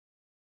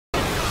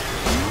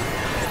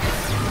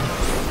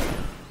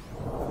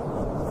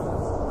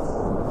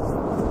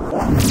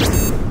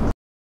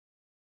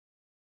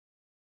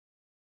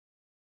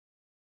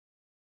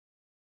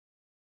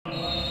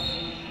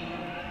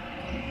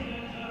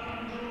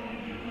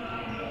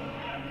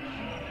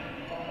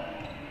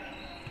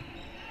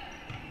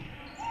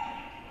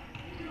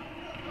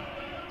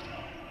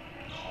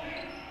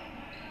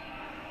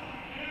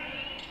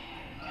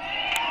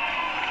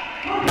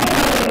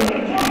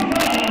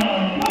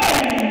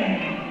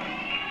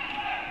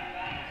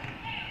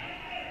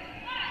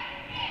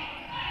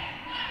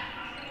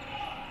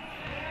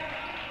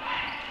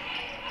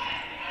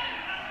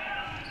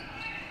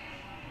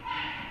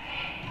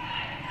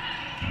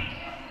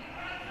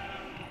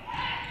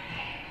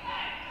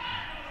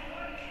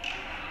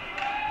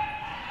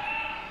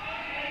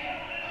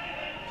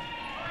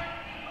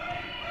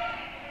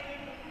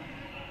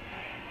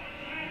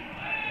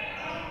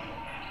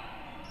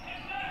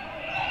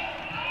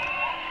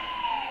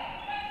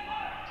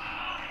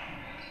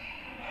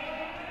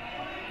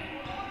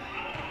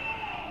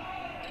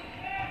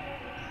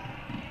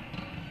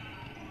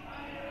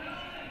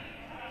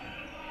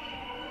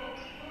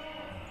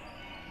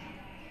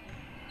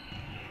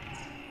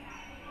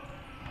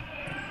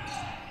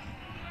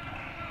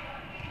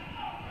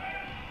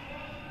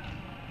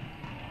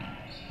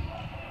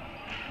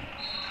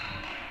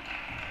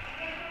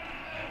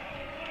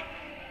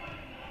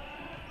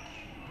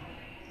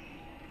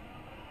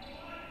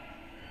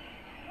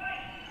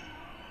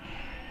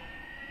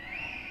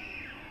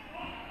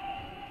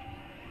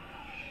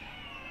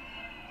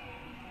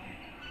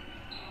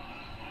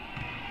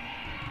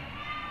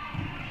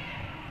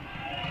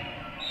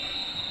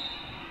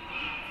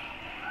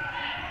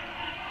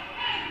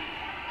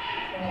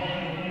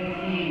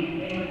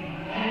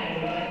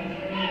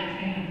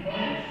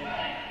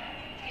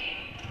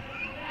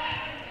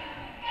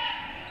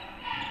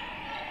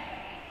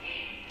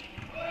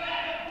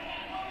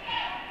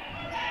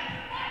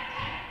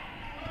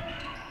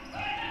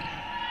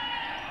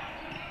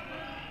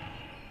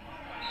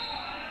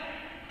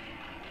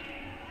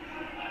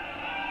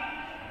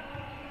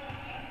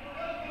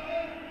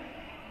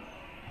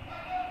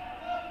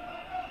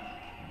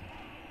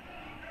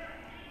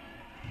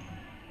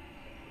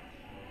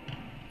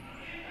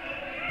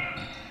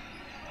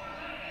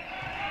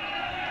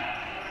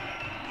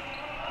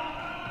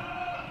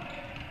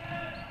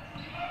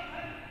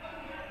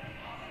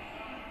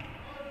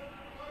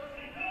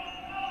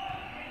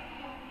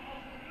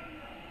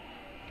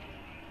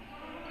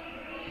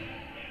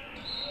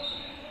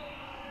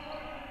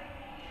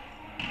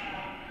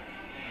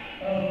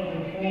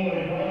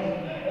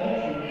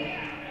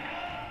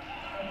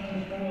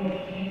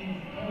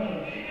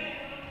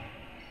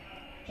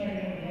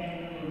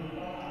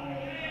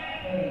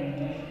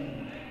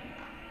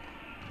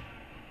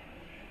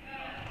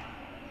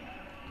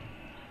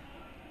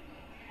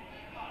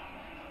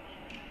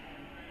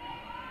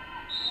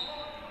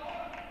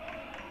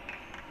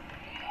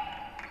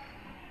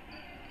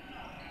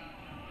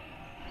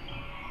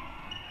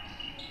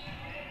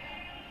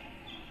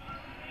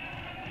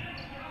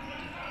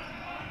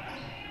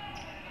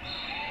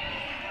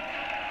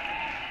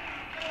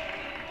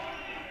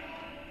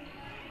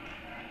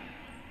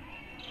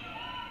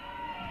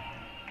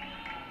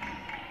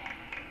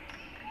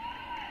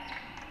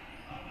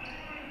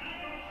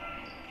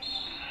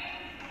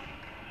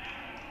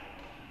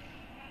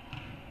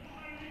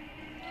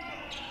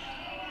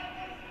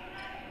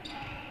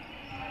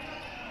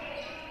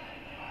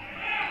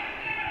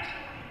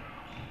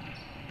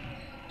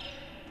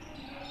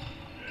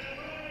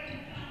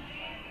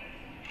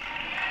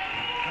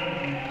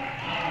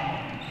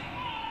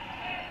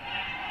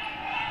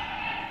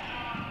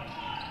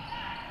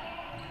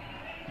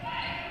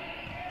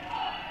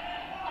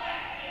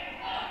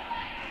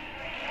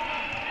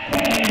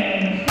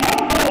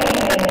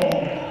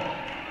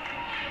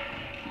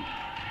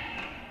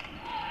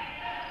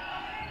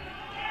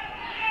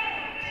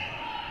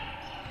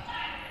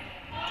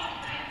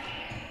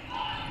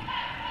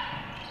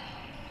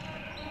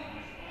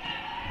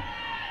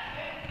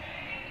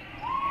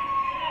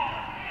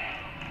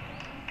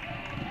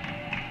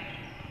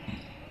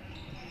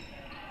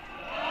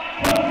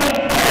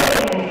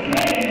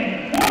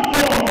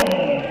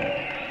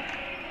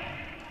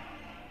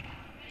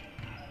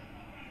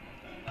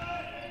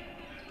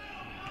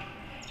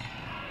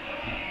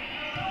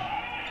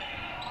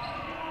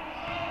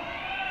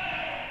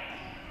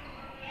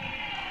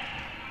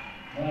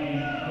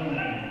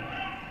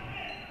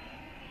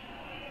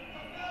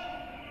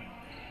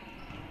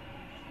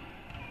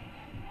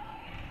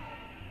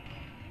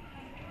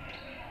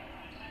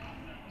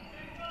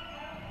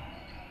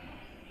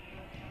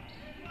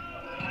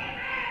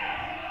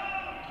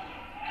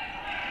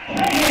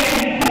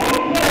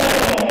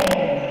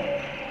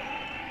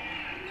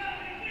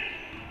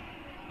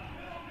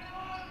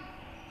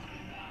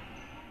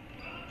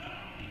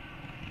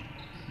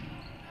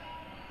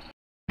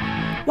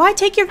Why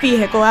take your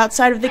vehicle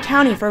outside of the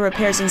county for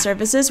repairs and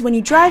services when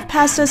you drive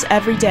past us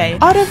every day?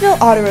 Autoville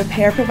Auto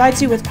Repair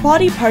provides you with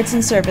quality parts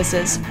and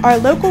services. Our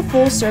local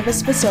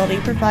full-service facility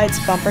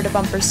provides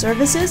bumper-to-bumper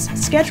services,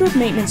 scheduled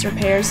maintenance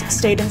repairs,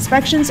 state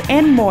inspections,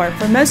 and more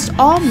for most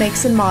all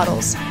makes and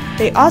models.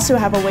 They also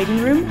have a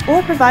waiting room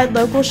or provide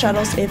local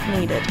shuttles if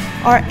needed.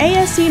 Our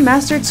ASE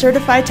Mastered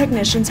Certified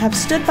technicians have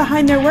stood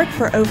behind their work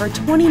for over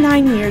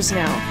 29 years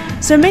now.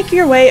 So make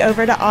your way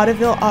over to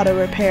Autoville Auto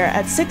Repair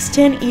at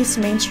 610 East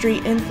Main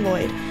Street in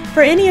Floyd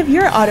for any of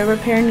your auto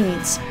repair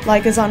needs.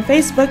 Like us on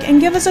Facebook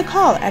and give us a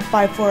call at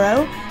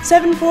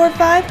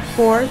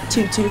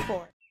 540-745-4224.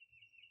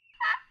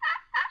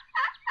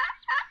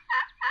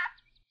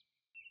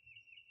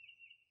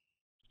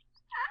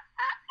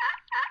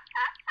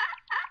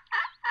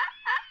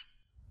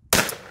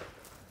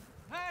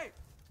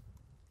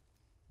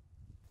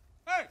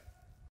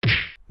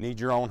 Need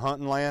your own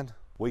hunting land?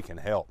 We can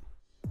help.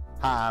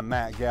 Hi, I'm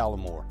Matt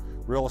Gallimore,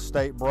 real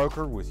estate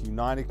broker with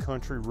United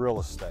Country Real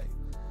Estate.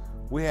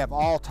 We have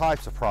all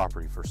types of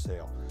property for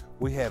sale.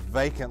 We have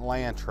vacant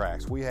land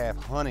tracts, we have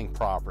hunting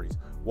properties,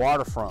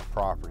 waterfront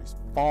properties,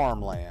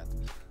 farmland,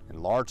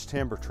 and large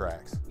timber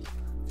tracts.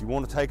 If you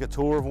want to take a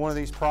tour of one of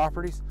these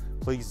properties,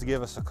 please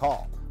give us a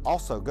call.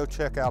 Also, go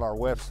check out our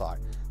website.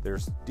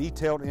 There's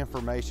detailed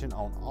information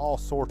on all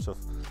sorts of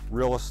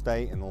real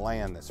estate and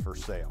land that's for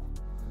sale.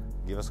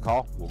 Give us a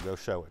call, we'll go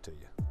show it to you.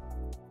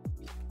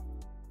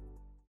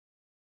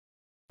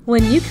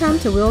 When you come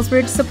to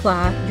Willsbridge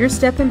Supply, you're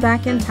stepping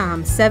back in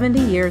time 70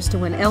 years to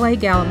when L.A.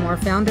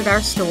 Gallimore founded our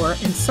store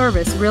and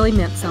service really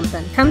meant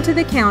something. Come to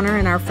the counter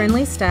and our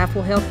friendly staff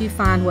will help you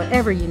find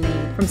whatever you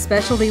need. From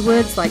specialty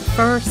woods like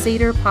fir,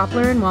 cedar,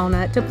 poplar, and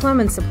walnut to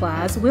plumbing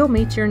supplies, we'll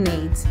meet your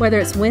needs. Whether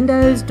it's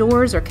windows,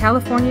 doors, or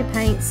California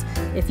paints,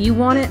 if you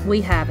want it, we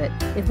have it.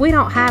 If we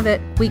don't have it,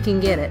 we can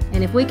get it.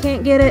 And if we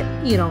can't get it,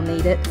 you don't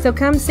need it. So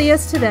come see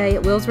us today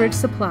at Willsbridge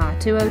Supply,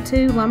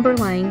 202 Lumber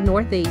Lane,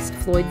 Northeast,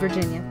 Floyd,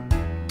 Virginia.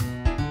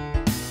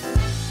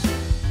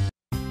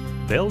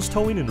 Bell's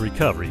Towing and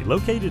Recovery,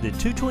 located at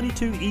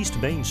 222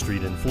 East Main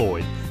Street in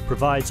Floyd,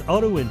 provides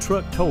auto and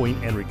truck towing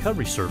and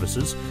recovery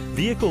services,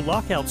 vehicle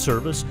lockout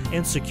service,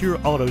 and secure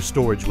auto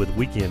storage with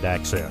weekend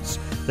access.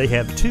 They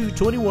have two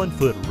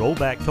 21-foot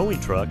rollback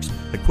towing trucks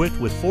equipped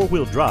with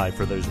four-wheel drive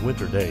for those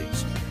winter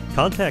days.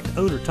 Contact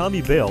owner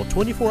Tommy Bell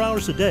 24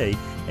 hours a day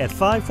at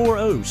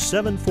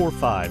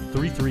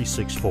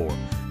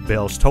 540-745-3364.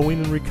 Bell's Towing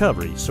and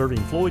Recovery,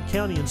 serving Floyd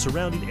County and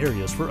surrounding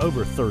areas for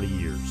over 30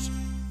 years.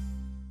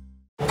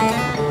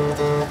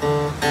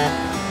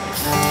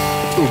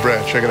 Ooh,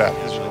 Brad, check it out.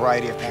 There's a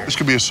variety of parents. This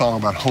could be a song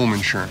about home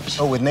insurance.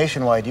 Oh, with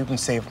Nationwide, you can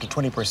save up to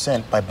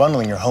 20% by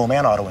bundling your home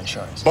and auto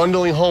insurance.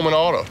 Bundling home and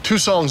auto. Two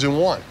songs in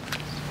one.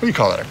 What do you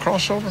call that, a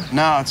crossover?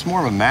 No, it's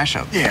more of a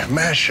mashup. Yeah,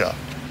 mashup.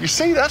 You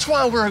see, that's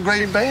why we're a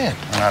great band.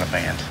 We're not a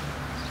band.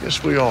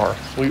 Yes, we are.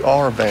 We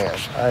are a band.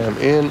 I am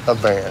in a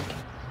band.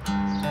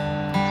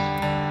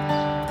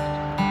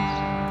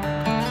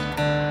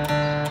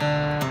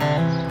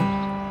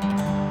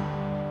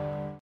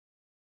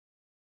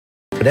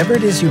 Whatever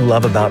it is you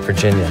love about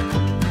Virginia,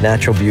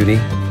 natural beauty,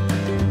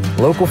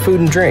 local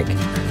food and drink,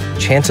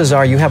 chances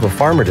are you have a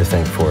farmer to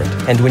thank for it.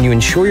 And when you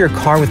insure your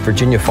car with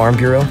Virginia Farm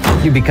Bureau,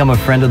 you become a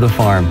friend of the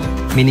farm,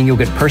 meaning you'll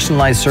get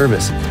personalized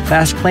service,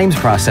 fast claims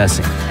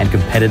processing, and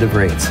competitive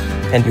rates.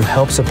 And you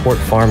help support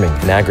farming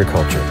and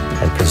agriculture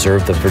and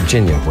preserve the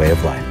Virginia way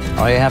of life.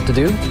 All you have to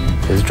do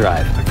is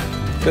drive.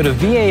 Go to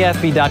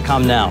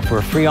vafb.com now for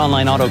a free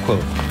online auto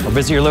quote or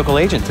visit your local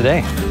agent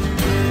today.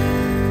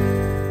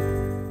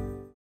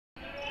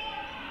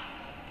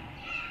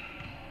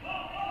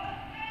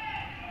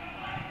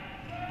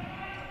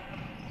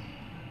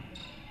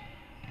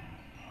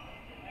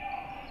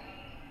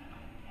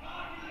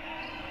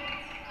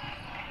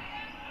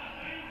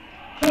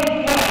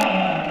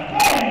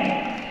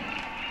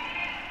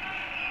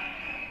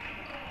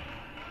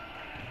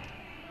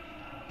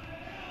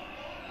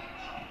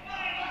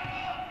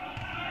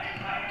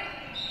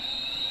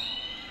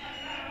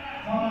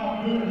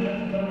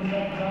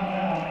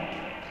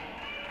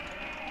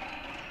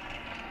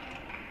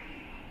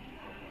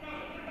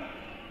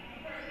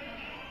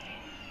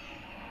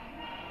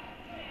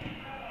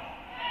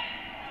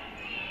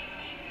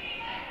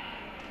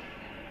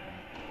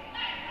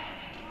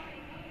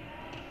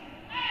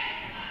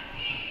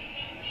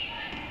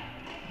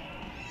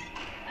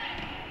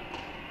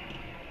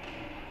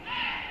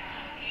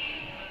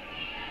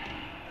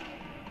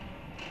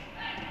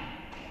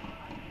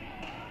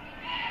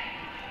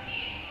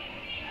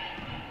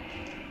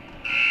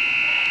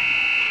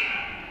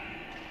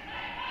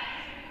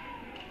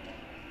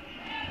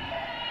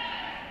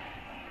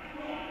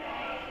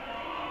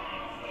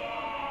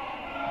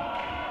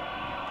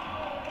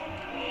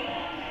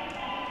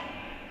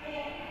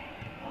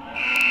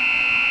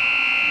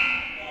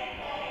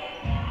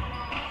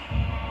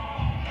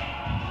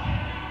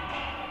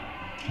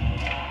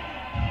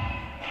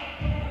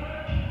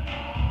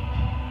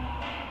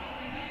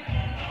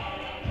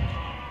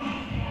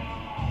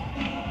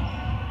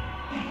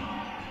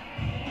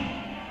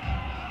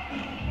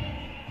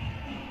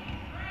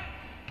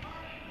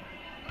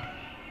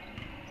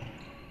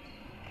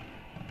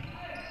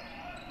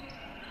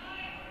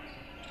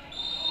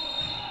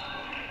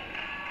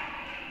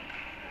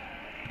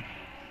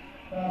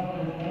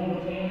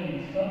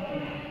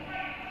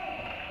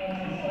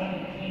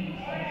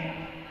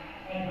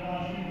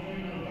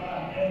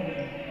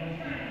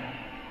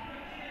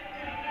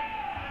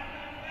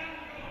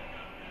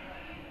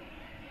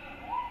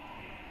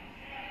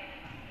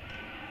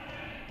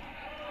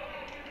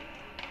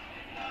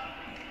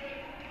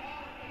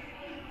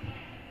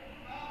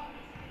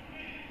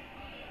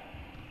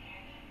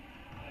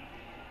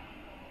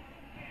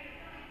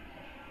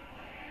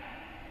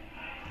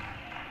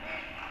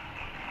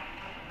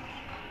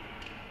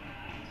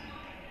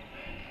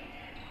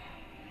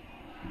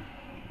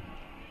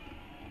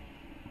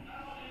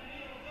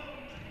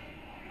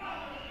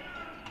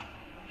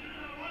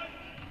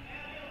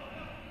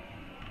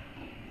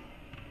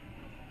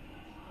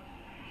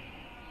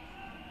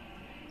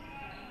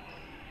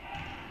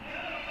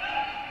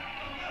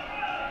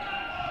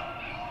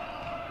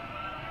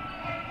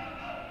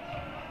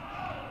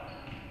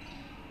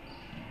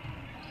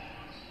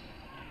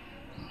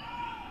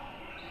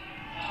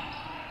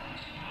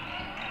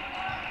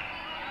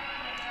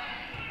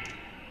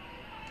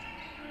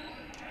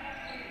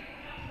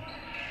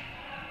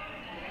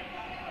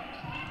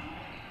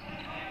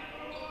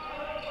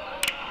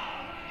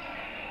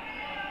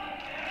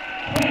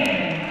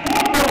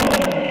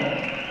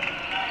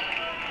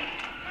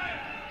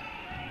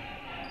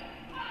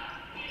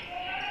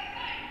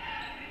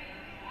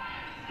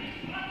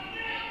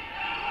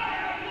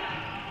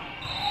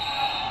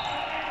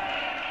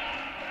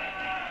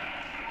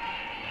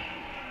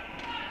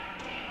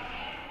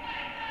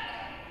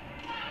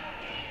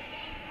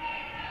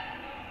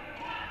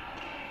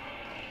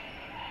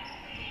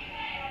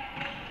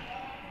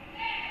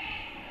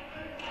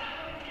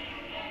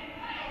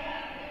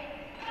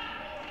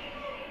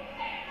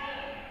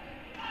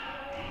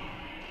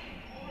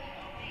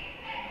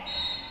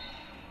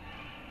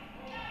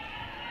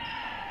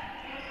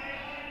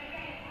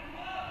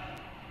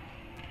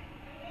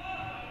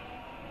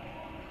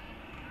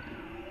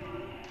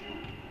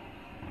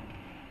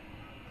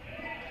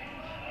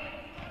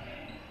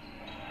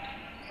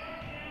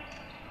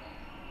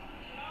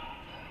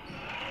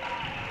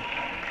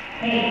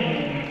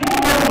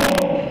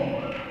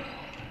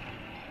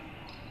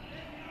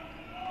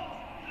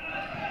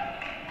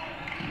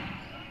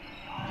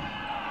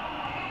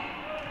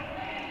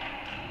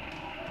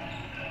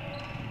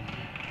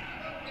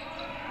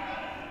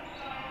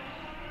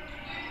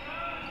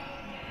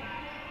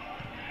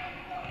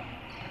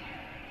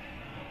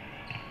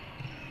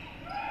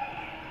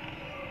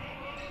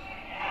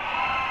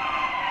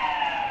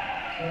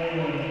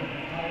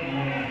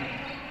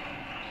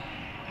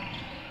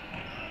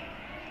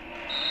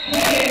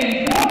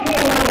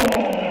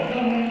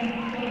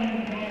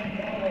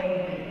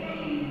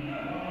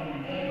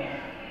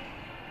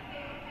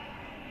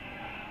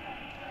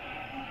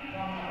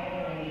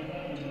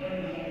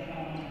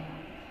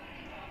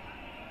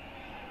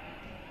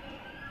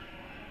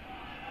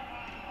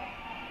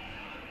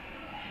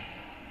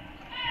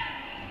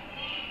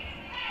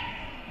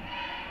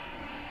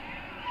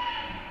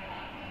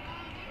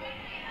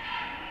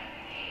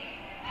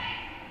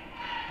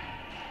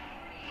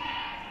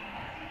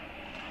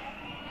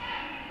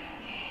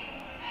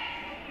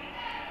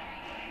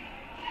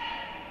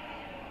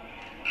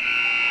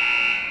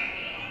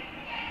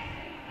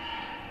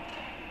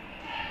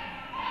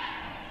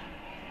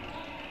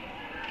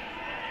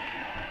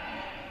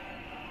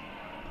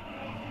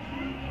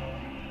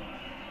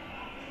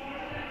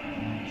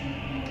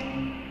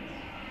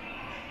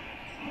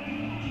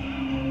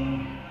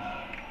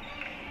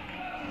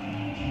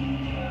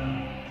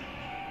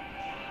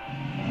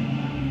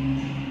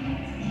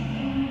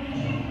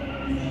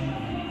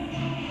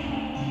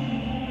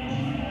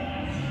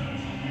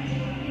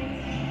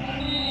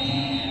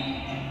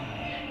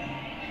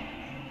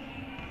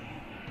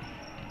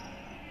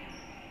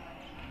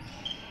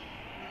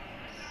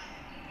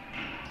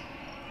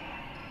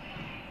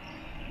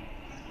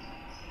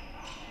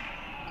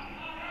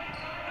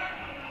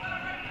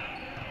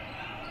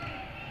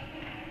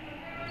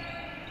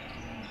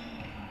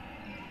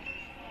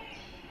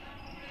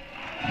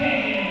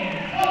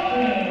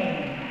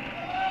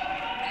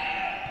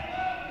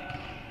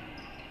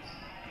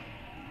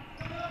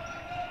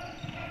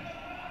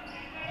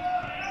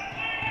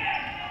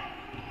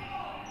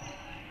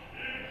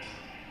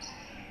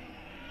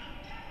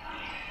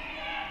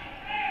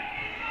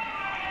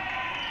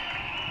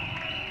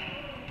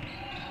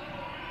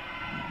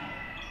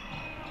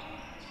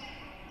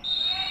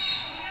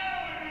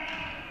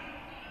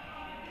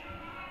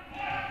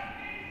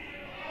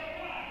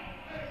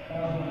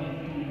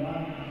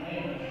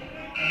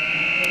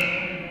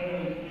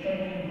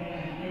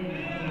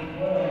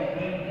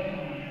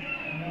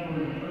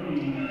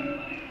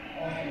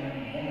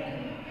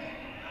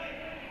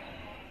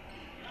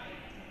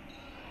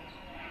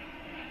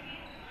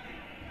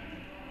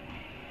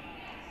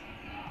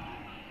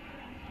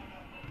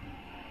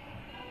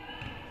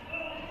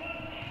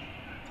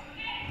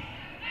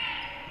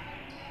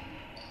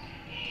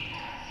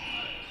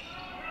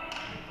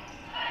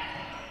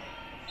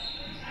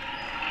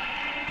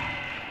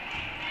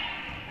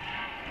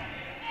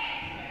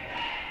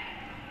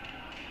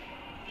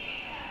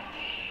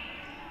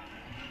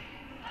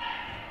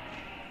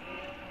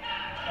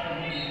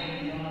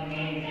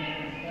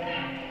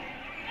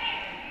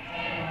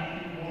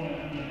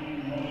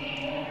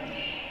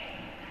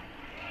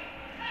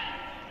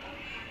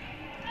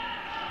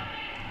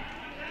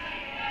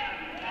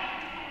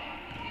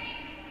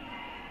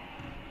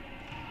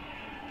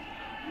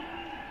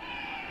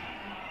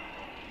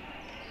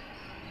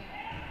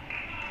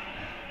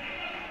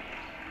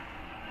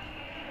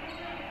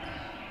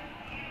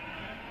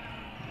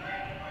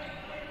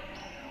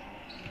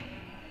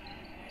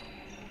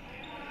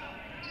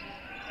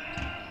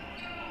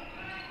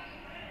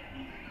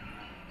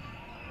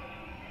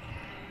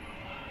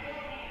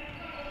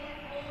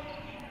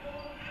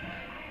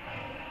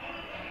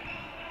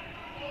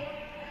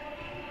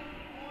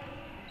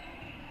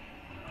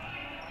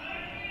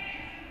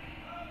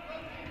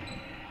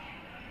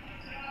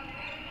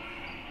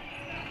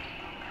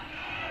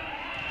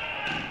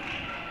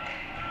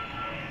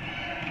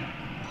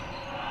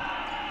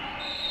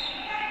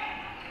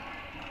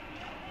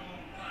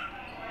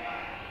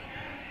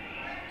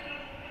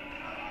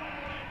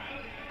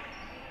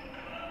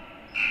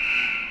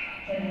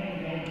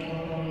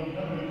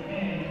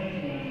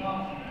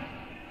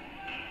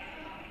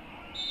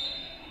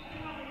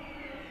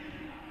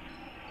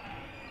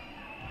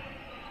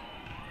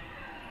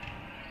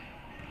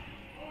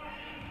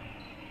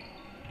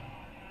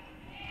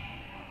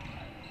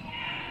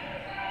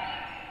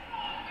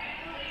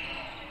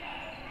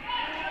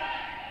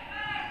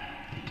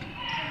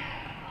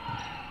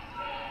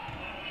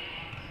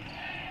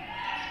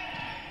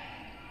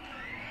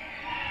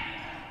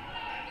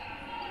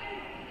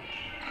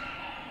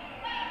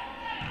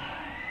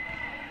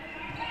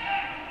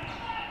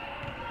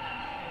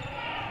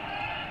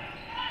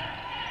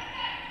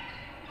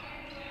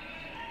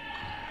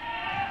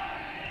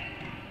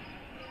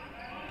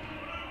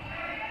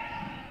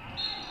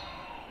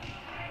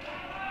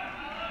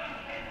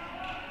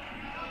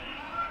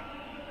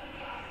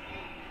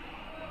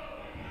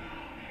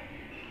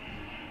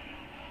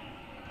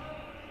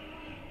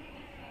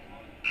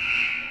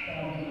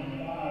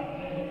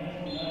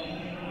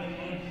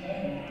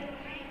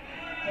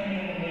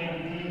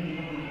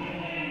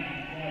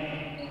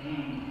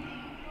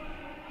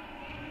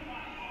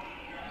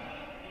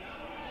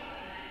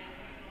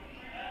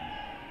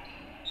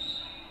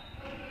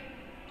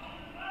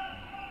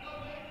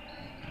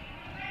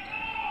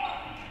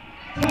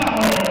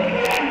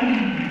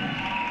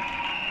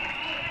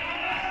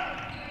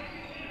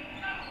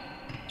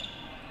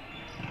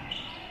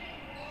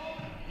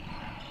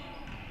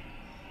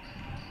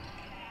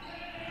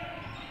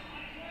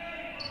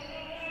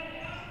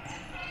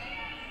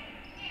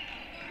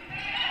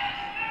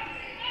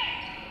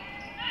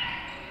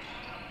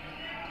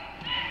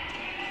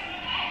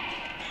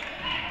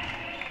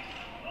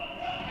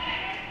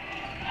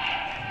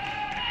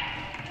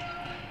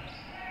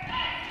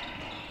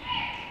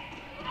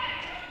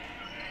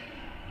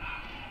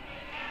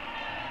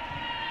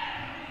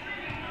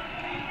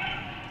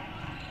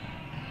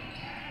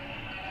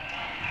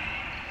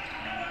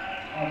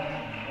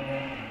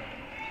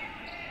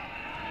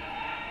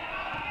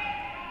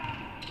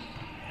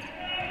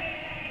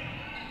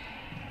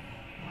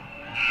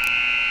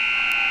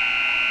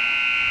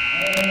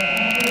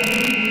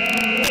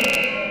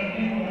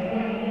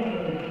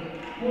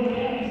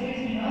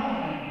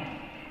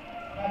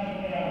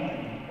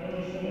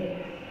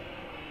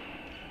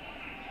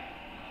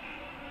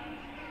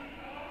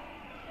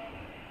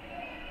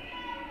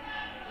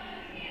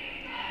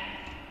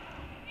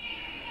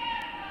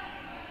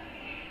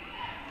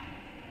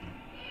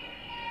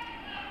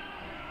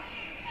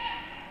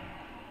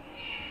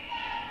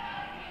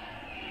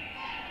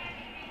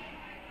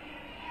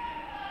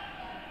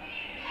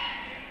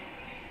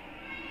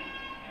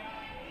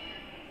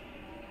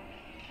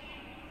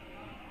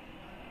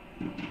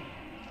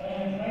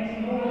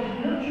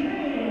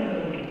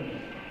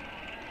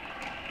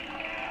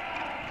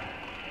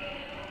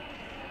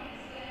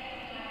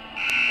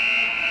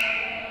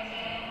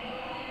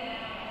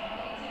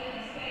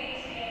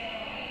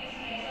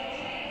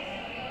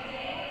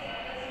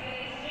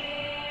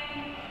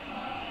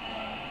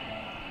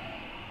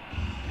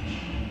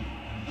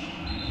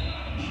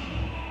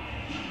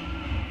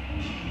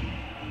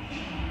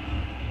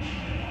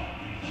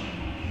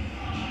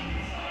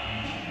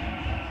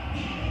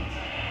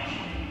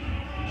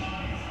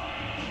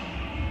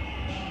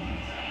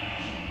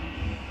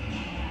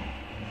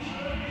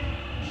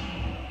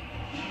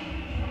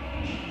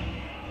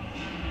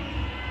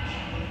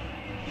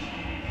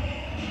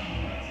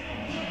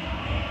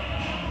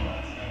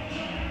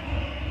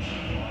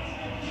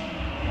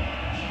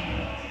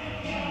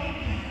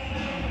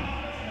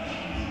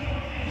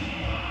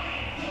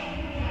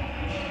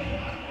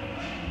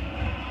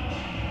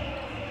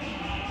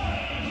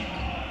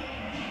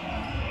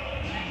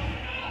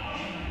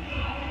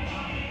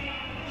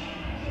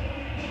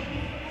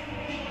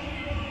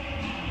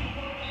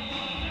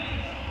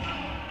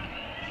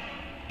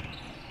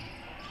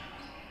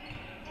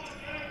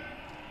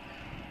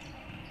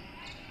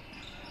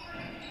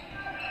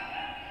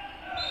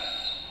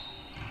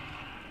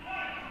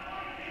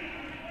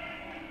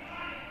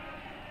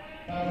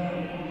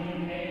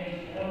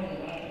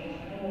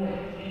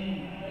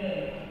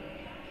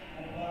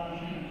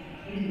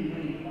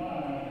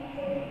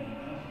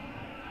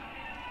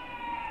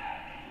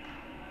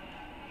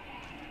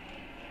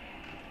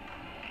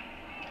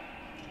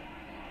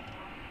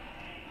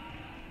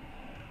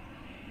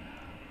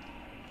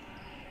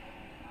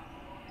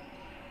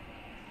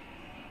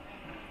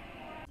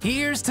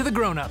 Here's to the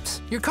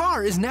grown-ups. Your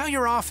car is now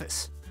your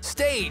office,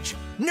 stage,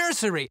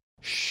 nursery.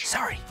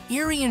 Sorry,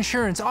 Erie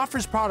Insurance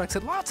offers products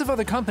that lots of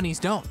other companies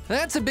don't.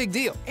 That's a big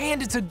deal,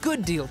 and it's a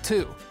good deal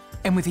too.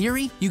 And with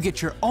Erie, you get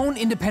your own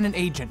independent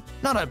agent,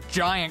 not a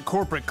giant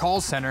corporate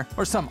call center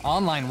or some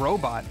online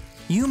robot.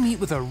 You meet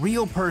with a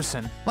real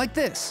person, like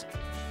this.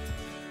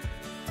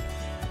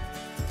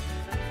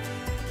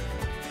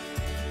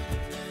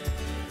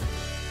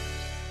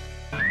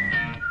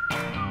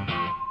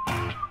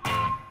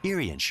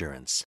 Erie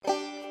Insurance.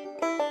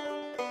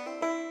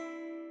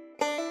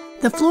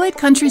 The Floyd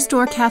Country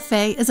Store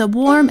Cafe is a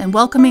warm and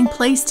welcoming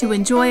place to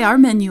enjoy our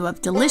menu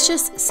of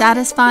delicious,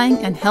 satisfying,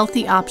 and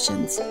healthy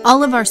options.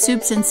 All of our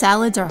soups and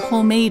salads are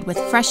homemade with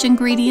fresh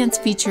ingredients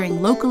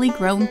featuring locally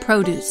grown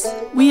produce.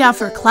 We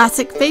offer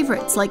classic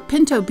favorites like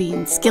pinto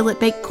beans,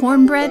 skillet-baked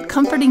cornbread,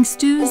 comforting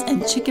stews,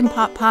 and chicken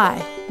pot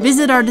pie.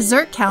 Visit our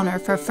dessert counter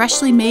for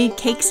freshly made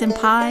cakes and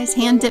pies,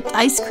 hand-dipped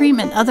ice cream,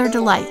 and other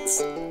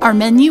delights. Our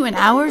menu and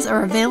hours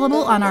are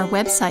available on our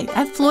website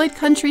at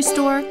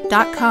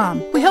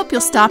floydcountrystore.com. We hope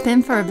you'll stop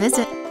in for a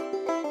visit.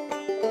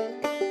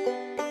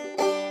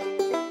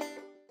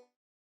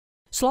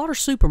 Slaughter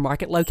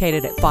Supermarket,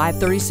 located at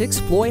 536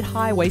 Floyd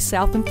Highway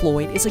South in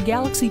Floyd, is a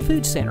Galaxy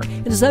Food Center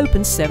and is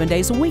open 7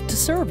 days a week to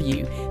serve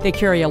you. They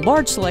carry a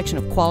large selection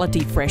of quality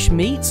fresh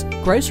meats,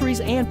 groceries,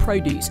 and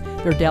produce.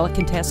 Their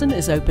delicatessen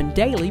is open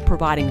daily,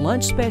 providing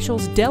lunch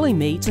specials, deli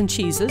meats and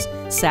cheeses,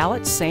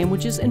 salads,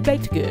 sandwiches, and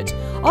baked goods.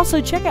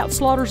 Also, check out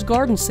Slaughter's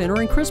Garden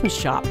Center and Christmas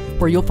Shop,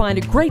 where you'll find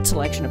a great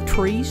selection of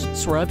trees,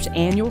 shrubs,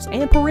 annuals,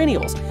 and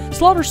perennials.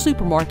 Slaughter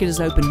Supermarket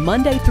is open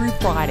Monday through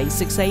Friday,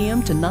 6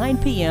 a.m. to 9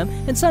 p.m.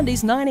 and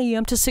Sundays 9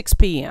 a.m. to 6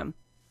 p.m.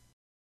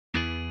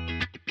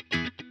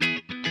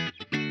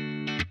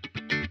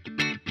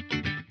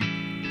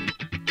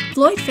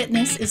 Floyd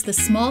Fitness is the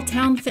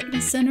small-town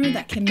fitness center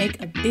that can make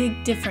a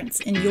big difference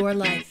in your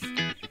life.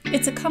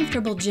 It's a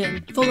comfortable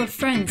gym full of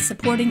friends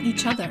supporting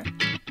each other.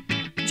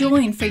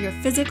 Join for your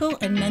physical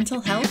and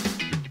mental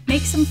health.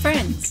 Make some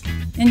friends.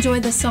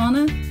 Enjoy the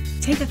sauna,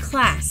 take a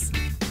class,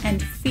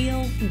 and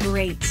feel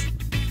great.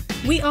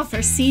 We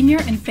offer senior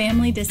and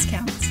family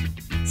discounts.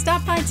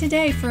 Stop by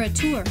today for a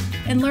tour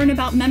and learn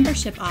about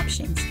membership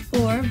options,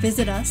 or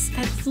visit us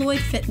at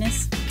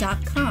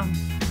floydfitness.com.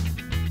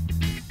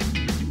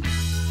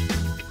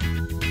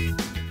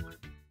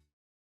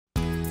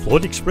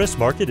 Floyd Express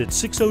Market at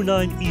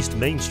 609 East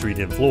Main Street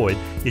in Floyd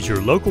is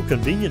your local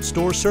convenience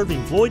store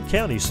serving Floyd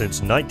County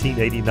since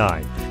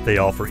 1989. They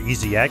offer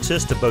easy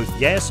access to both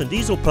gas and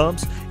diesel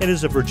pumps and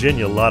is a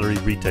Virginia lottery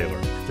retailer.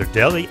 Their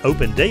deli,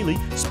 open daily,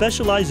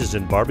 specializes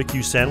in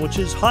barbecue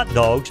sandwiches, hot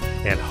dogs,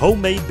 and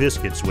homemade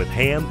biscuits with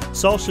ham,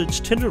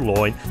 sausage,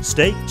 tenderloin,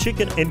 steak,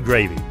 chicken, and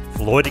gravy.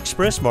 Floyd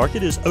Express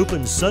Market is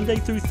open Sunday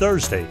through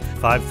Thursday,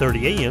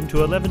 5:30 a.m.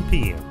 to 11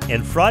 p.m.,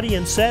 and Friday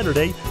and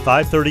Saturday,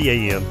 5:30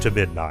 a.m. to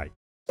midnight.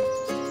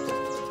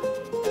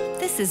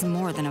 This is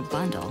more than a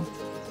bundle.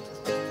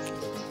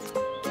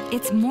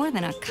 It's more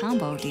than a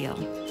combo deal.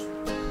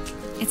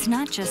 It's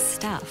not just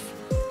stuff.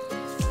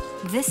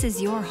 This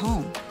is your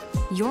home,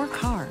 your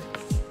car,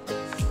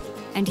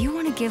 and you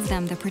want to give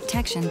them the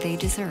protection they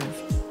deserve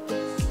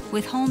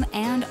with home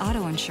and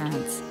auto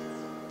insurance.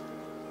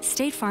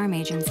 State Farm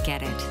agents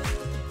get it.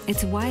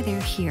 It's why they're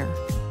here.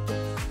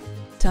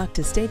 Talk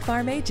to State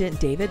Farm agent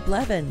David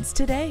Blevins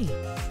today.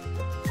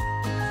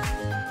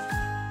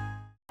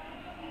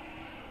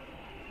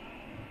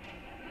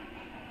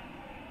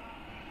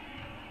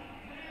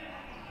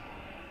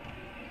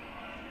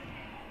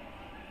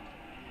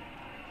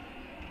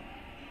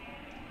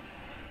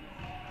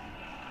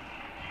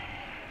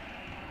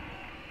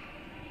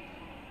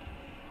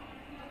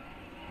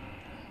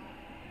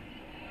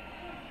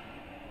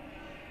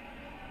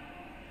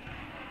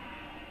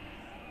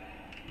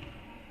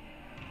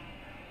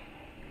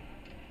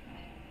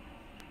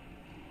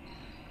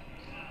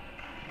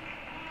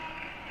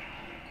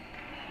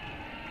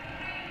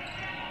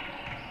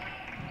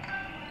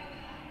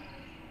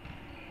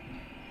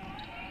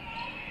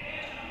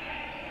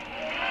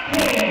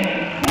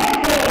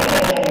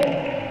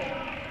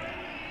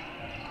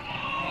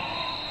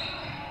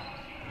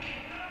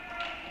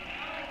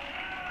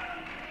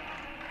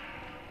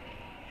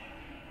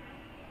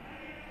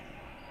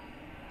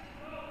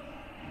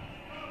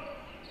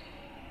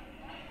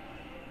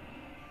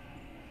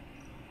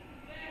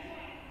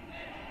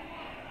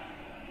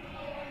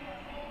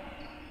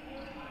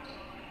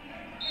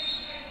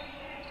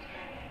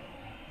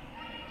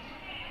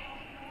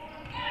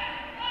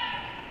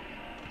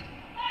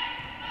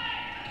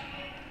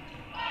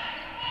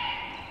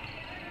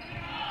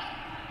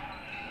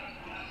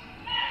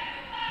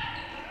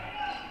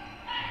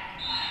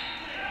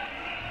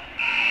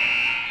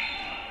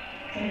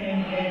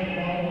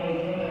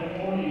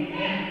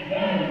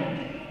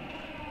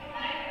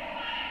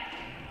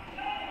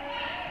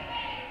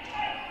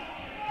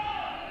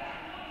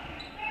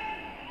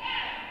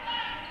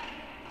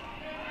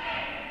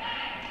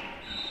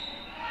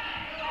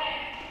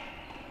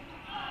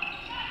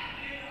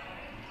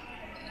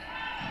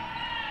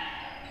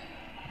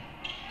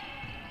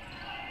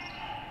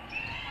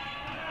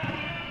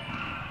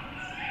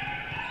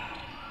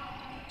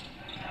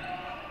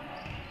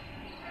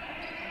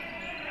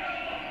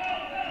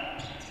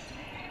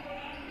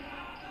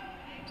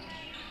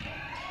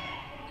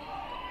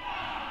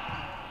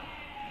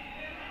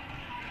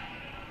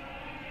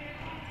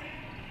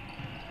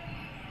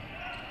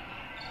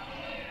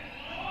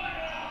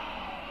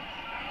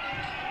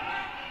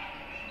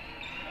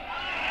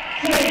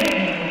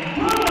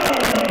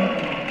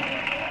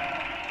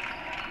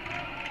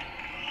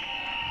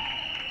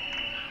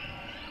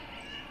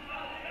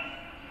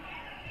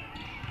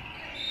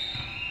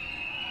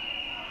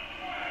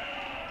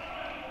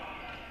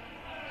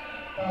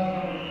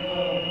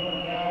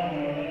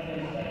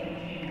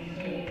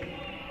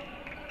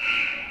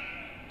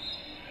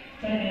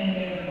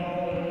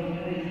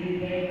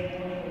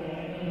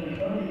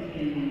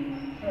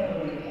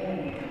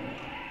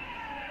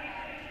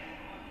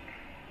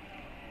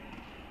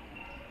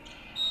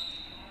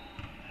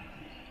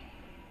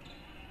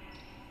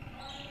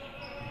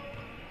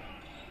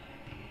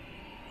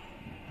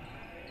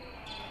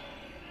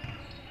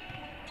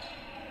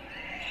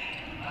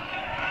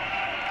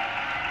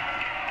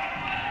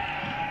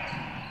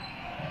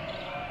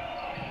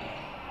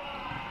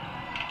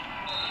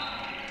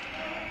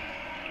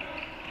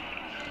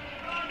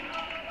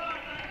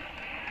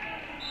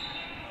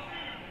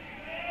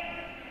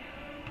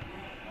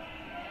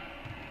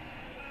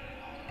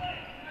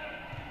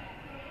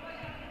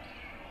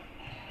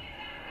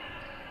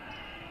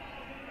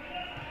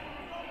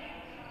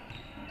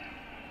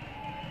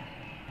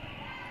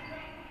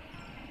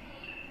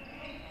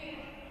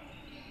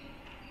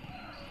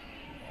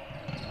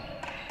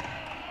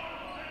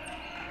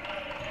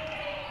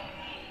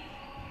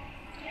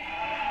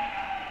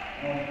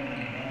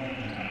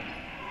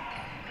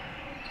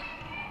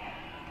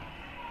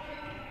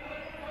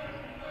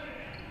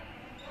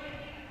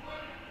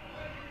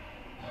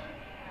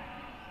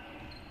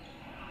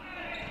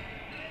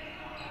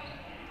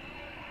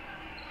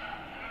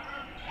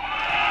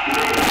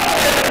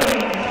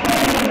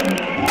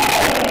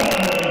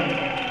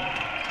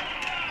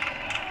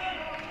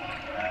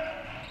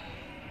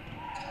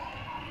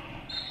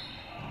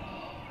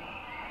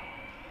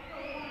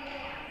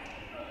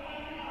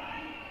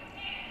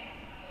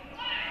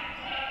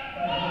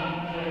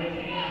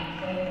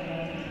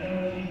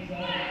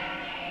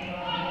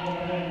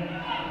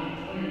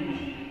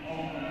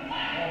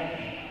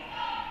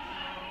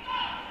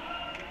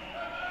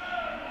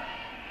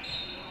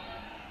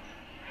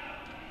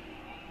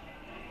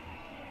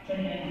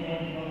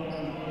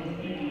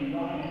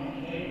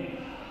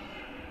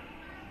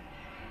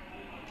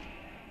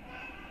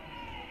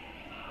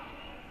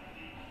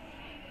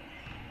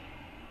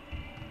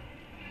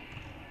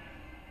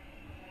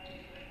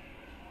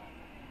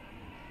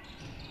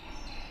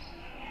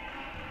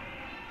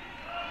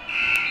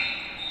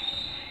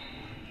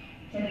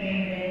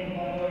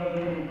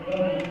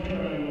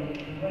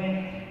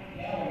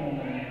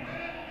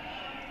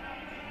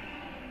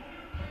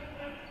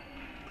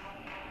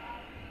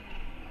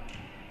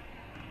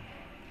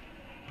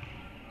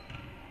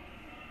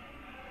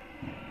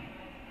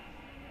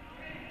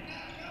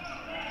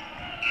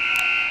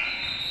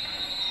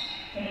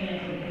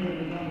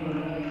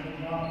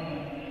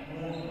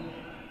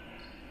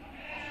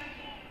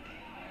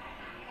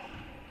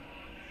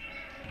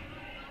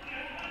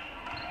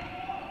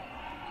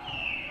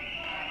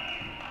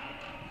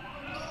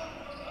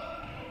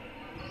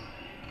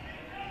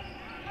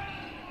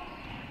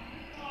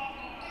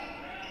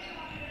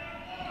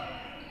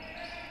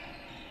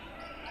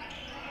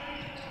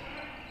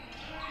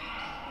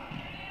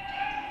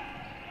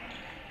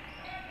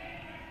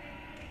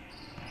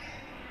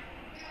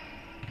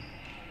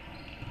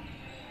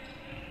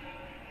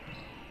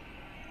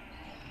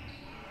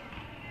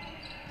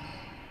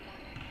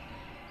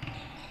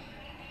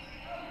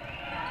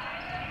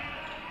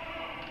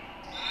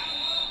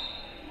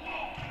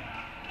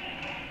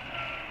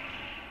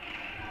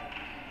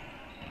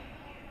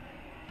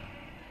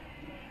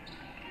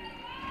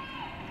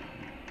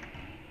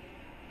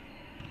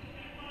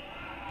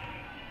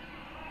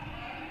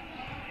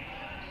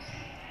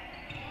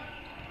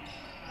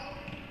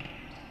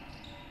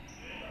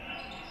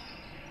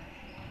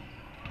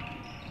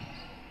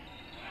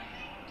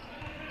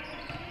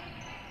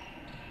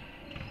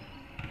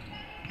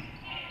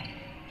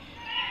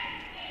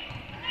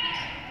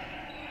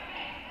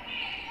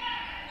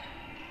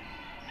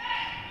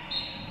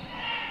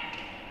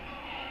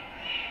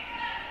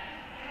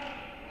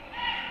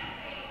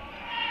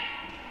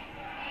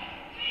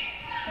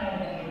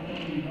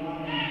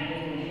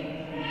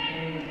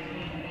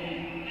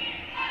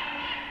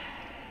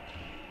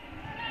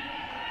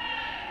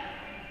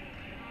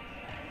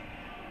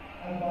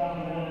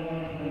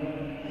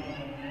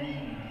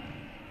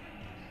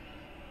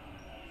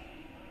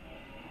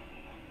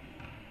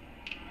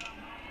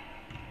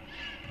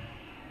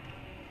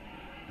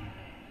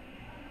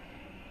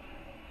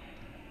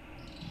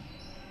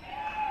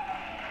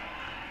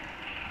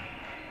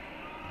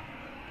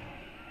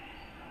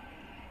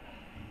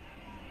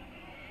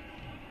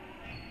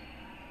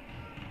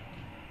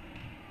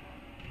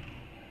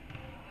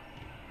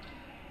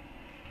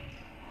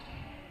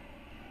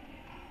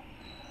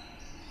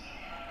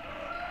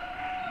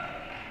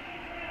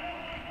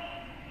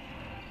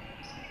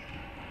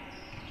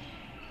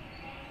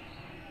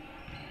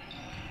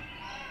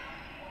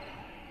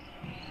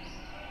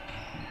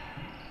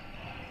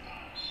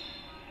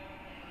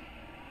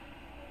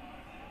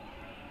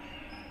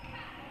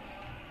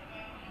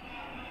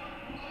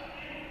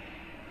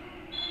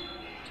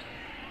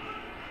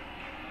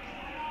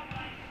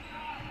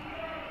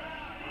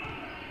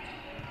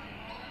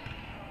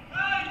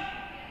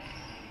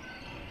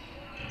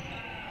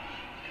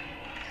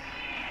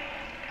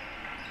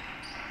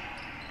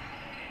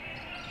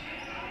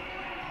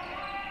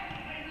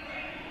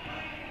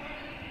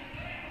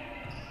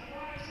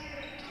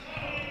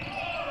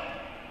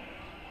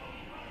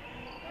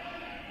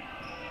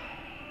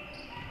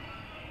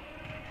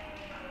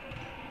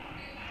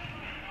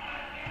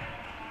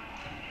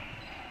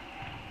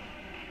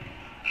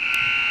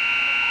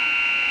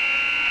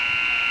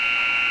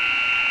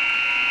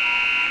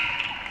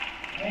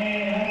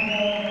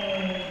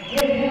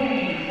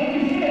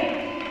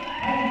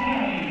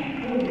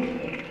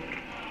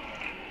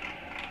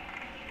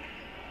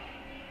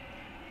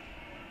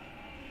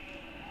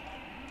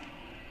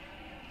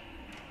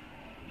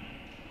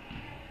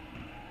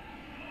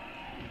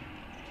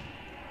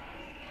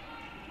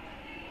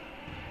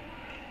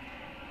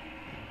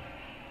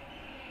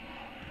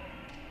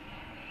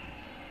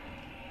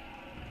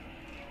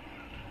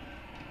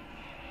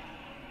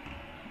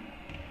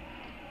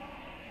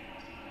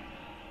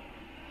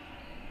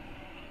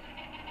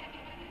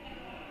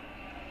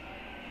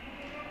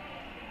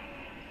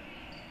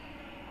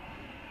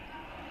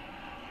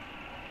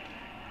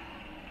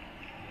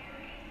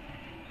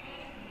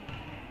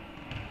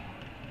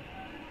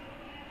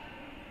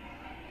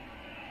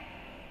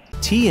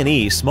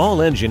 T&E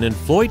Small Engine in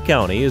Floyd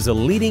County is a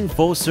leading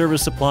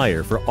full-service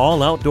supplier for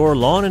all outdoor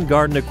lawn and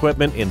garden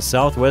equipment in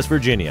Southwest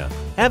Virginia.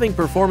 Having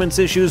performance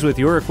issues with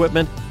your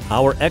equipment?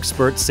 Our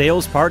expert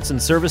sales, parts, and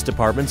service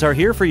departments are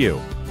here for you.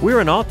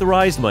 We're an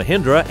authorized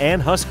Mahindra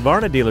and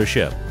Husqvarna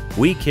dealership.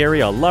 We carry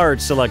a large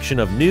selection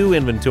of new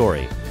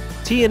inventory.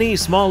 T&E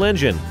Small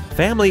Engine,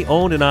 family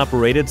owned and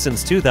operated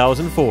since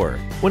 2004.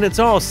 When it's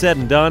all said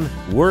and done,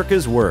 work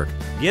is work.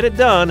 Get it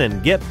done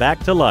and get back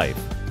to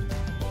life.